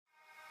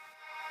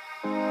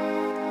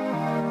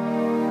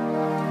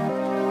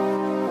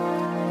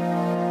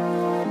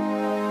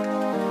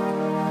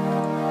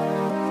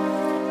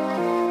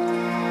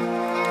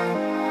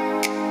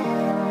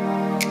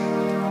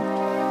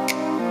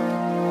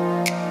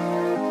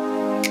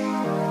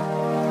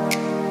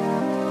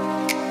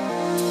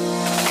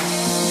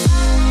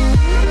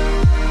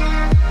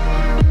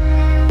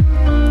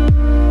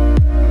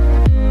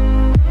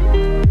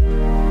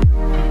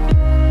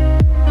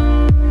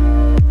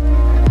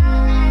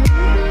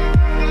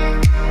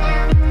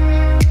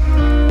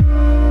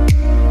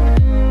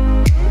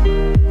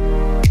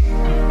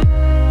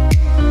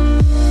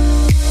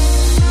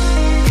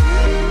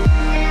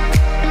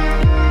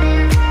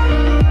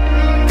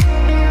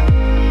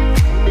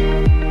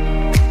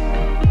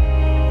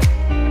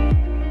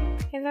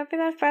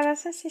beloved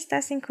brothers and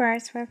sisters in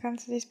Christ, welcome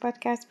to this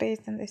podcast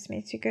based on the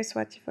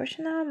Wigglesworth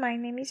Devotional. My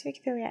name is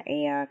Victoria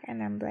Ayok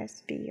and I'm blessed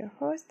to be your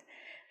host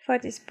for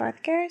this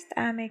podcast.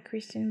 I'm a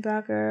Christian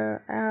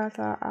blogger,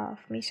 author of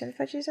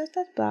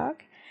missionforjesus.blog,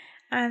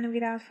 and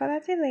without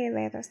further delay,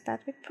 let us start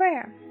with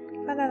prayer.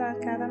 Father,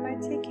 Lord God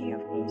Almighty, King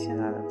of Kings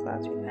and Lord of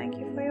Lords, we thank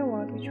you for your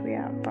word which we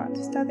are about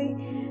to study.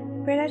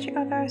 Pray that you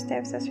order our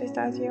steps as we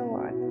start your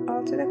word,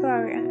 all to the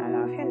glory and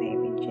honor of your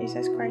name. In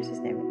Jesus Christ's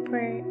name we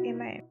pray.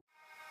 Amen.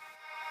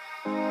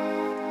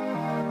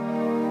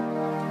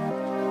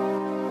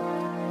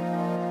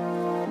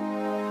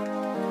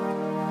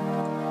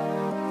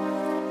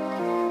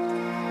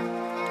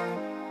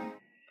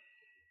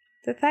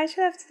 The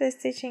title of today's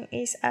teaching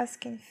is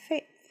Ask in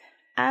Faith.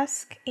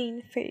 Ask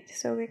in Faith.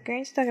 So we're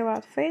going to talk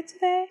about faith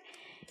today.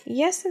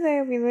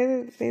 Yesterday we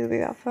learned a little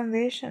bit of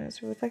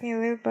foundations. We were talking a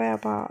little bit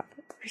about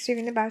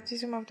receiving the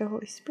baptism of the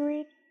Holy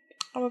Spirit.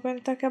 And we're going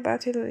to talk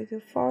about it a little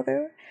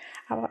further,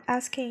 about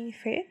asking in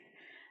faith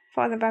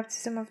for the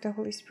baptism of the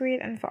Holy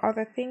Spirit and for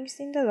other things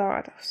in the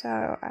Lord. So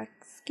our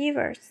key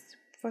verse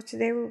for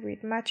today we'll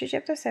read Matthew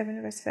chapter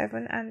 7 verse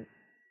 7, and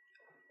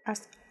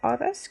as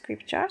other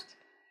scriptures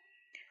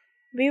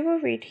we will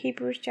read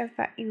Hebrews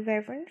chapter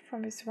 11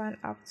 from verse 1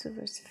 up to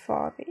verse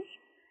 40,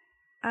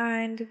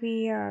 and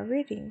we are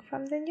reading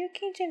from the New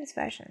King James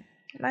Version.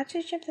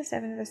 Matthew chapter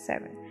 7 verse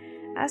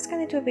 7. Ask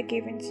and it will be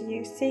given to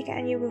you, seek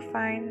and you will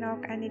find,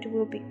 knock and it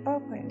will be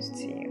opened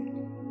to you.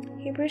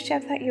 Hebrews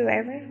chapter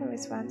 11 from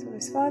verse 1 to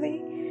verse 40.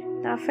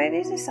 Now faith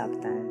is the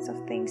substance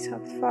of things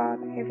hoped for,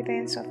 the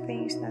evidence of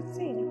things not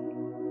seen.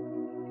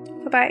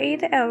 For by it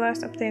the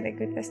elders obtained a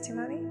good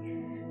testimony.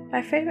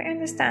 By faith we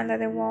understand that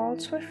the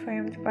worlds were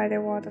framed by the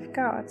word of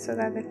God, so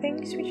that the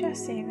things which are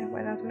seen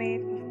were not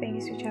made of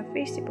things which are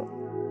visible.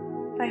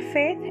 By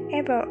faith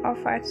Abel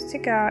offered to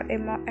God a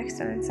more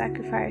excellent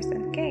sacrifice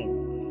than Cain,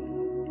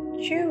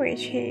 through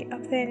which he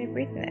obtained a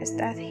witness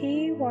that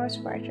he was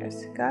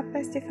righteous, God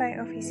testifying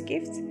of his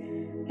gifts,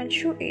 and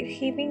through it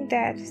he being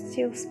dead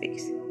still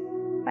speaks.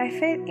 By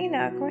faith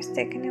Enoch was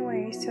taken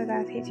away so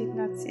that he did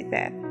not see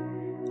death,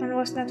 and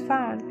was not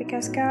found,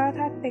 because God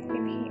had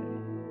taken him.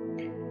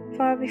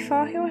 For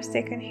before he was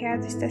taken, he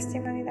had this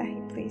testimony that he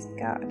pleased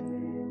God.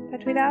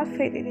 But without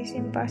faith it is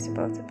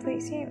impossible to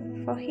please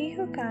him. For he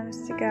who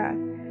comes to God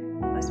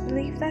must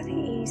believe that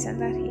he is,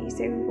 and that he is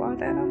a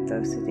rewarder of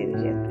those who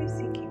diligently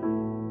seek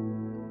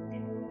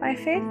him. By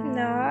faith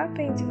Noah,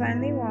 being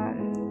divinely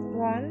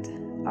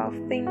warned of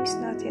things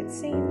not yet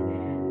seen,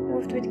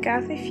 moved with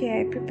godly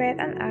fear, prepared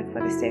an ark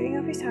for the saving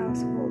of his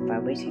household, by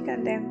which he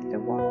condemned the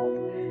world,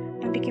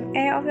 and became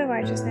heir of the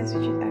righteousness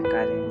which is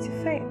according to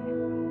faith.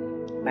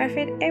 By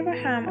faith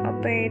Abraham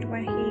obeyed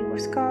when he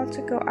was called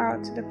to go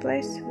out to the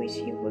place which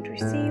he would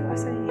receive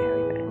as an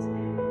inheritance.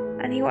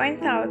 And he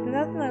went out,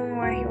 not knowing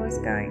where he was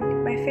going.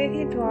 By faith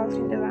he dwelt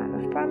in the land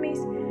of promise,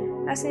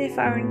 as in a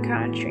foreign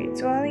country,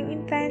 dwelling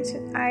in tents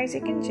with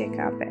Isaac and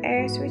Jacob, the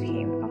heirs with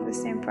him of the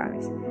same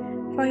promise.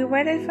 For he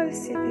waited for the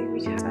city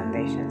which has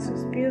foundations,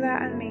 whose builder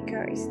and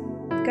maker is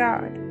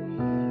God.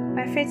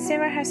 By faith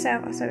Sarah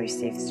herself also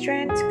received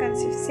strength to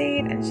conceive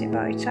seed, and she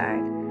bore a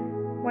child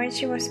when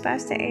she was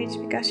past the age,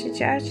 because she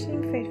judged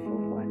him faithful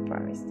who had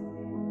promised.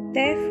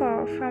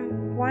 Therefore,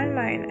 from one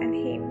mind and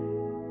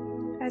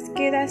him, as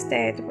good as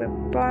dead, were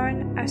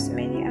born as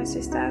many as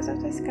the stars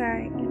of the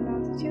sky in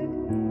multitude,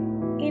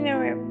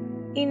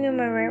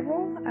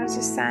 innumerable as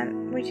the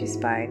sand which is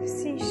by the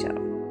seashore.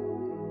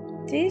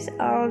 These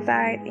all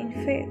died in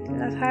faith,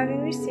 not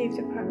having received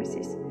the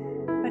promises,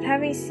 but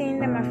having seen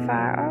them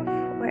afar off,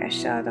 were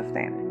assured of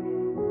them,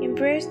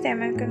 embraced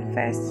them, and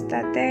confessed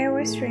that they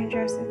were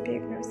strangers and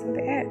pilgrims on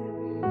the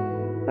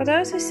earth. For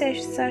those who say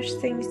such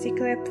things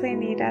declare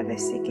plainly that they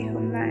seek a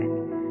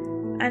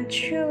homeland. And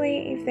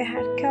truly, if they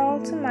had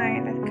called to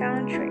mind that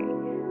country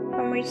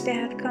from which they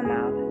had come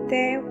out,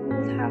 they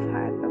would have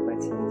had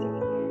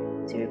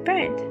opportunity to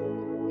repent.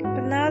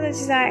 But now they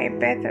desire a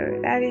better,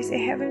 that is, a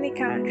heavenly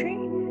country.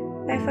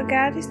 Therefore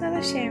God is not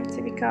ashamed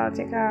to be called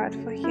their God,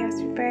 for he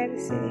has prepared a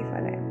city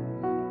for them.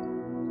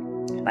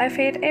 By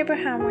faith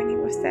Abraham, when he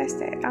was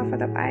tested,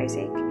 offered up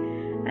Isaac,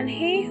 and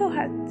he who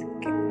had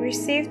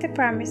received the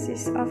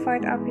promises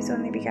offered up his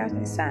only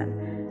begotten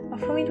son, of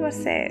whom it was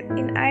said,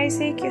 In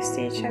Isaac your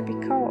seed shall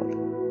be called,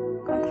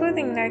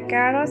 concluding that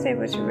God was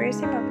able to raise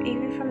him up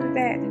even from the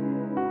dead,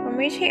 from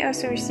which he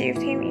also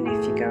received him in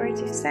a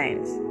figurative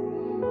sense.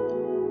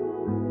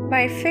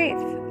 By faith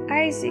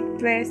Isaac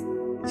blessed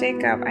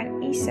Jacob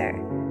and Esau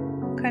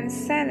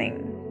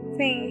concerning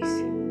things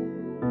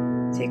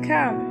to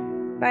come.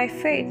 By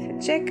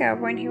faith Jacob,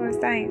 when he was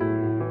dying,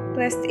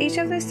 blessed each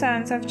of the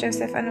sons of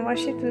Joseph, and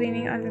worshipped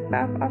leaning on the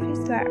top of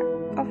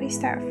his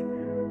staff.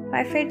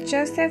 By faith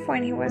Joseph,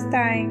 when he was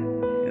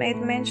dying, made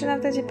mention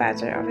of the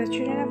departure of the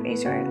children of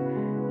Israel,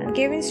 and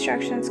gave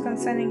instructions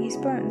concerning his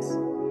bones.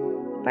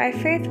 By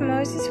faith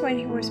Moses, when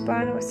he was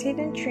born, was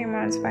hidden 3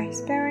 months by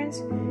his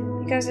parents,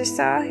 because they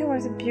saw he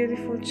was a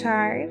beautiful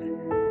child,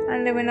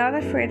 and they were not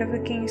afraid of the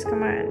king's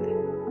command.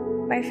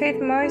 By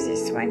faith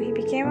Moses, when he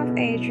became of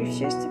age,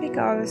 refused to be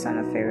called the son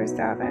of Pharaoh's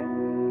daughter,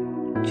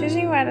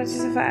 choosing rather to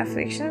suffer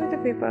affliction with the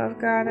people of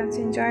God than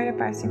to enjoy the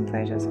passing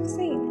pleasures of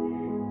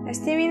sin,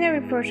 esteeming the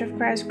reproach of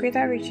Christ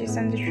greater riches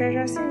than the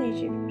treasures in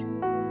Egypt,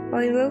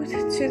 for he looked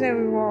to the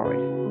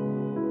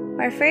reward.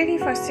 By faith he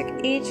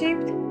forsook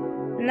Egypt,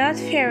 not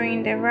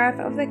fearing the wrath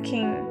of the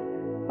king,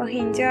 for he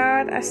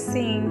endured as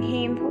seeing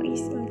him who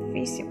is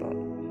invisible.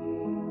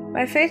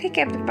 By faith he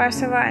kept the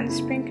Passover and the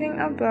sprinkling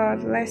of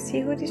blood, lest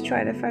he who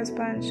destroyed the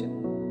firstborn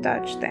should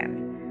touch them.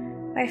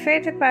 By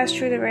faith they passed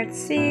through the Red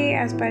Sea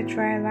as by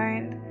dry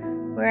land,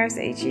 whereas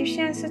the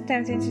Egyptians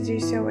attempting to do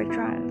so were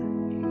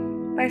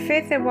drowned. By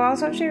faith the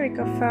walls of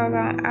Jericho fell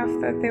down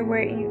after they were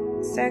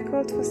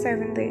encircled for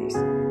 7 days.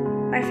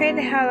 By faith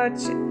the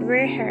harlot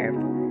Rahab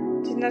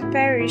did not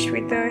perish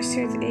with those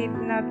who did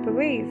not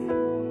believe,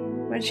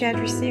 when she had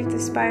received the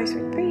spies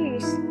with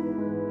peace.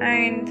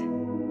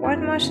 And what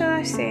more shall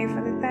I say,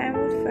 for the time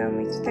would fail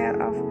me to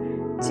tell of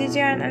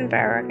Gideon and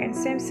Barak and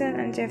Samson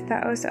and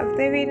Jephthah, also of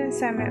David and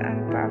Samuel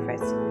and the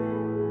prophets,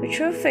 who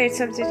through faith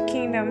subdued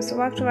kingdoms,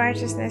 worked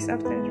righteousness,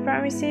 obtained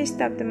promises,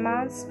 stopped the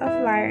mouths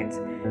of lions,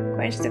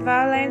 quenched the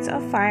violence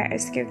of fire,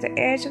 escaped the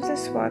edge of the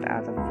sword,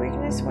 out of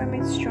weakness were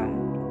made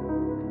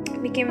strong,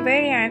 became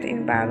valiant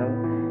in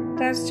battle,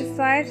 thus to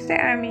fly to the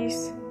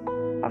armies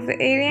of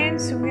the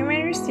aliens.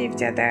 Women received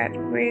their dead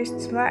raised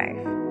to life.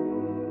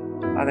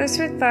 Others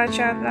were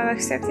tortured, not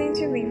accepting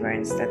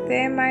deliverance, that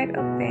they might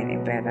obtain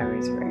a better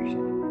resurrection.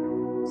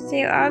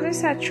 Still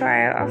others had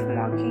trial of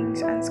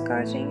mockings and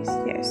scourgings,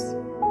 yes,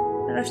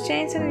 and of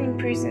chains and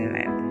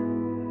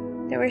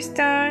imprisonment. They were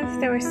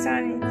stoned, they were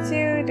sawn in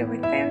two, they were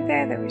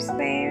tempted, they were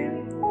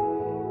slain.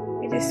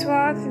 With the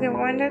sword they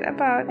wandered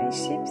about in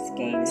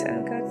sheepskins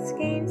and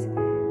goatskins,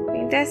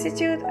 being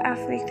destitute,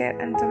 afflicted,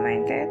 and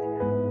tormented,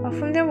 of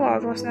whom the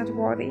world was not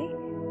worthy.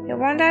 They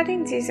wandered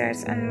in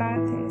deserts and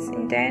mountains,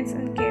 in dens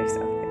and caves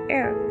of the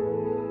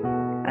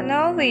earth. And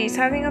all these,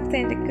 having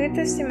obtained a good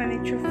testimony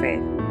through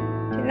faith,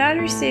 did not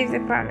receive the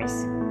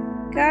promise,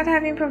 God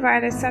having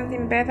provided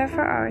something better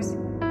for us,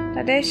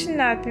 that they should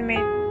not be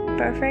made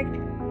perfect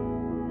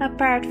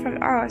apart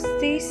from us.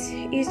 This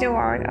is the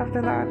word of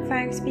the Lord.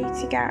 Thanks be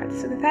to God.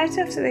 So the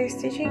title of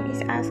today's teaching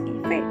is Ask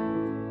in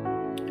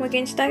Faith. We're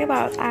going to talk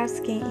about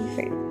asking in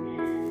faith.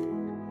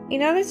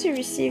 In order to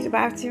receive the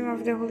baptism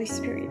of the Holy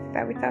Spirit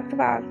that we talked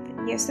about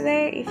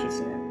yesterday, if you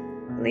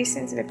didn't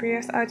listen to the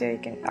previous audio, you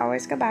can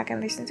always go back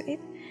and listen to it.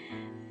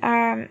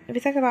 We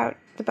talked about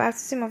the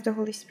baptism of the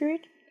Holy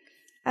Spirit.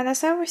 And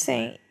as I was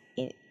saying,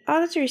 in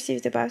order to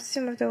receive the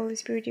baptism of the Holy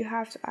Spirit, you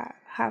have to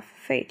have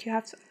faith. You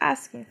have to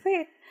ask in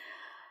faith.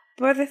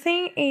 But the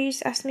thing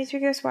is, as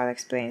Wigglesworth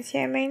explains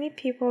here, many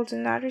people do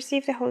not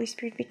receive the Holy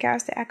Spirit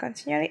because they are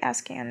continually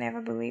asking and never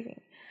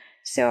believing.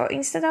 So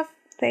instead of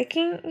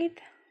taking it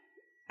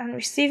and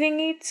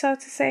receiving it, so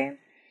to say,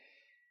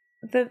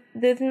 they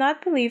do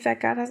not believe that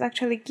God has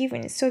actually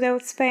given it. So they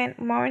would spend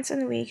months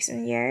and weeks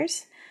and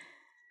years,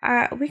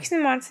 weeks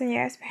and months and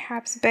years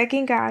perhaps,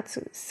 begging God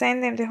to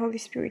send them the Holy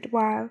Spirit,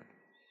 while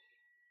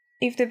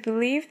if they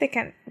believe they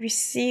can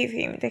receive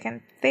Him, they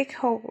can take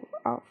hold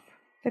of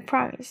the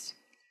promise.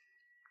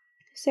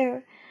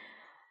 So,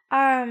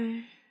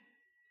 the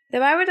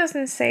Bible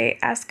doesn't say,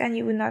 ask and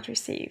you will not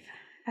receive.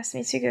 As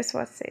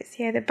Wigglesworth says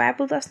here, the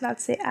Bible does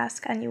not say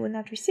ask and you will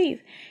not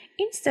receive.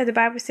 Instead, the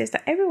Bible says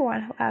that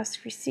everyone who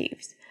asks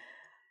receives.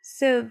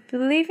 So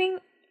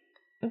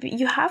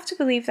you have to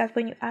believe that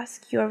when you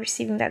ask, you are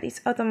receiving, that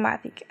it's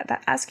automatic,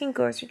 that asking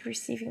goes with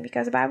receiving,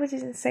 because the Bible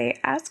didn't say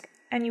ask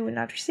and you will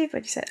not receive,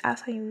 but it said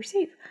ask and you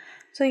receive.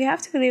 So you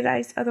have to believe that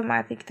it's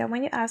automatic, that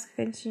when you ask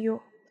according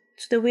to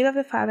the will of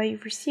the Father,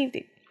 you've received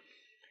it.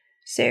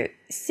 So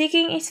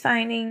seeking is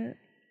finding,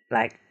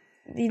 like,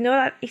 you know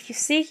that if you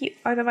seek, you're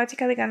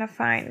automatically gonna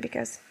find,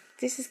 because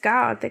this is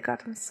God, the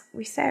God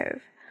we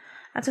serve.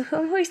 And to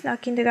whom who is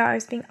knocking, the door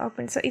is being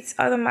opened. So it's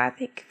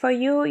automatic. For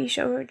you, you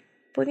should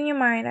put in your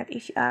mind that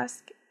if you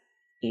ask,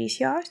 it is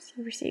yours,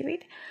 you receive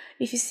it.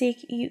 If you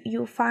seek,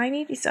 you find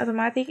it, it's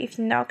automatic. If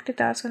you knock, the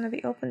door is gonna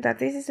be open, that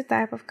this is the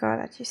type of God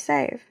that you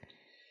serve.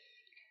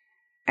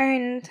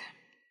 And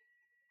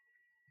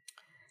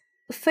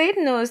faith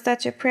knows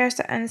that your prayers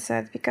are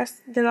answered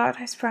because the Lord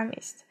has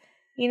promised.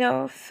 You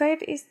know,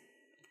 faith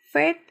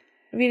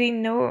really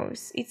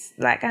knows. It's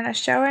like an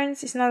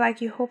assurance. It's not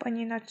like you hope and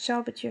you're not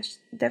sure, but you're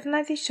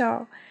definitely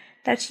sure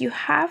that you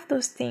have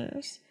those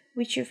things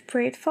which you've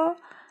prayed for,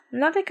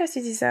 not because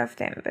you deserve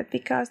them, but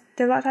because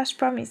the Lord has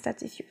promised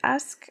that if you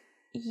ask,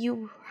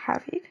 you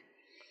have it.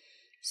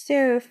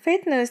 So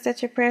faith knows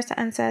that your prayers are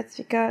answered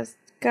because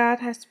God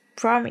has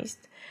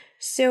promised.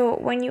 So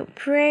when you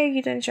pray,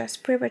 you don't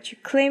just pray, but you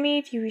claim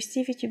it, you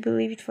receive it, you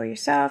believe it for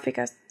yourself,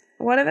 because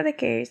whatever the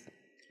case,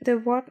 the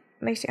word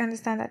makes you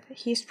understand that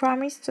He's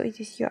promised, so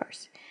it is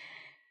yours.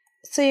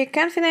 So your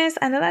confidence,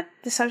 I know that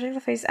the subject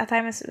of faith at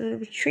times is a little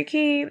bit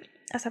tricky,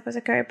 as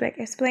Apostle Carrie Black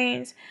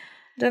explains.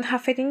 Don't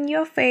have faith in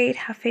your faith,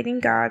 have faith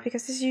in God,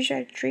 because this is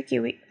usually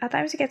tricky. At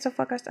times we get so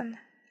focused on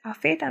our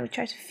faith and we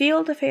try to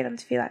feel the faith and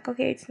to feel like,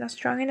 okay, it's not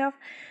strong enough.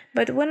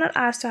 But we're not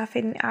asked to have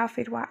faith in our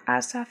faith, we're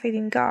asked to have faith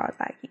in God.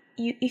 Like,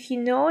 if you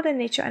know the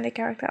nature and the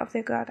character of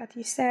the God that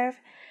you serve,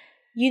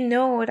 you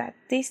know that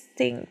this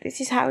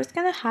is how it's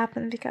gonna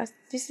happen, because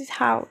this is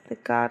how the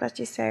God that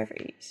you serve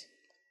is.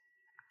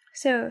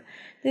 So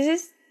this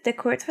is the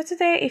quote for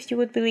today. If you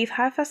would believe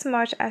half as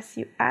much as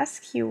you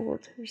ask, you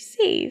would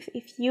receive.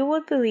 If you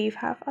would believe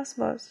half as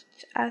much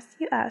as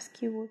you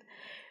ask, you would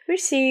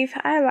receive.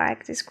 I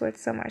like this quote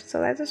so much. So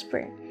let us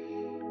pray.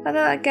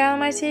 Father, Lord God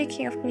Almighty,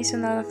 King of Kings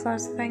and Lord of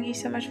Lords, thank you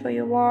so much for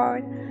your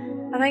word.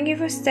 I thank you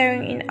for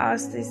stirring in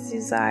us this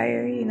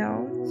desire,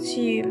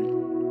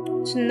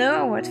 to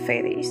know what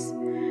faith is,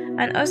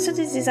 and also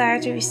this desire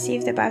to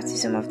receive the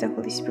baptism of the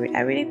Holy Spirit.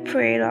 I really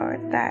pray,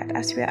 Lord, that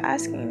as we are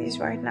asking this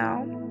right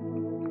now,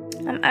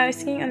 I'm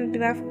asking on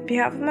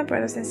behalf of my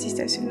brothers and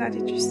sisters who have not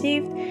yet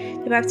received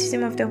the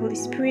baptism of the Holy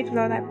Spirit.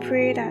 Lord, I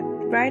pray that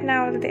right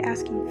now that they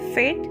ask in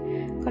faith,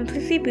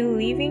 completely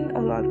believing,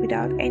 oh Lord,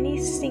 without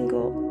any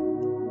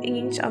single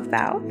inch of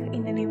doubt,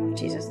 in the name of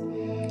Jesus.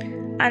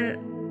 And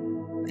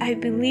I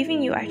believe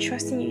in you, I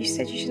trust in you. You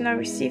said you should not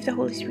receive the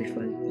Holy Spirit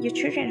from your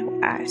children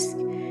who ask.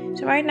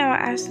 So right now I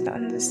ask that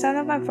on the sound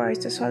of my voice,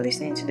 those who are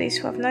listening to this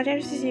who have not yet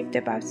received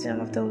the baptism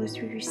of the Holy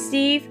Spirit,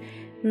 receive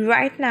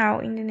right now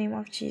in the name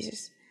of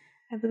Jesus.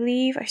 I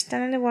believe, I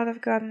stand on the word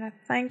of God, and I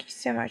thank you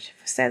so much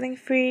for setting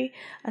free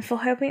and for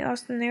helping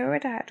us to know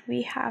that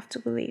we have to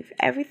believe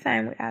every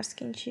time we ask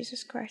in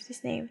Jesus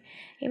Christ's name.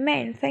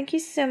 Amen. Thank you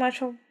so much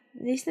for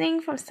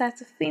listening from start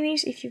to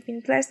finish. If you've been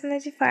blessed and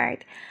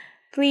edified,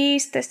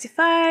 please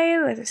testify,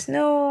 let us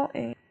know.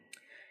 And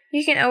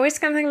you can always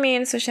contact me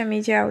on social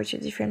media with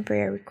your different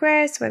prayer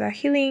requests, whether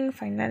healing,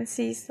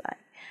 finances,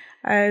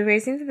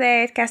 raising the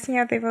dead, casting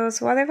out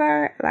devils,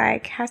 whatever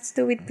has to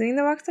do with doing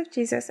the works of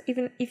Jesus.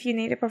 Even if you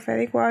need a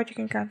prophetic word, you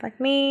can contact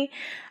me.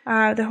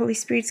 The Holy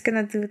Spirit's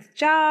gonna do the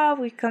job.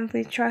 We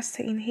completely trust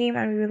in Him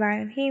and we rely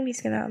on Him.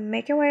 He's gonna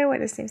make a way where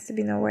there seems to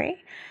be no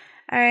way.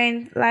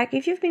 And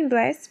if you've been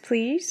blessed,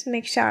 please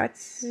make sure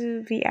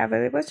to be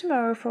available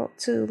tomorrow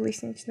to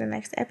listen to the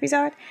next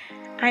episode,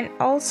 and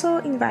also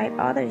invite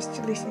others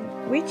to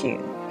listen with you.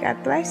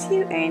 God bless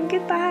you and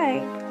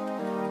goodbye.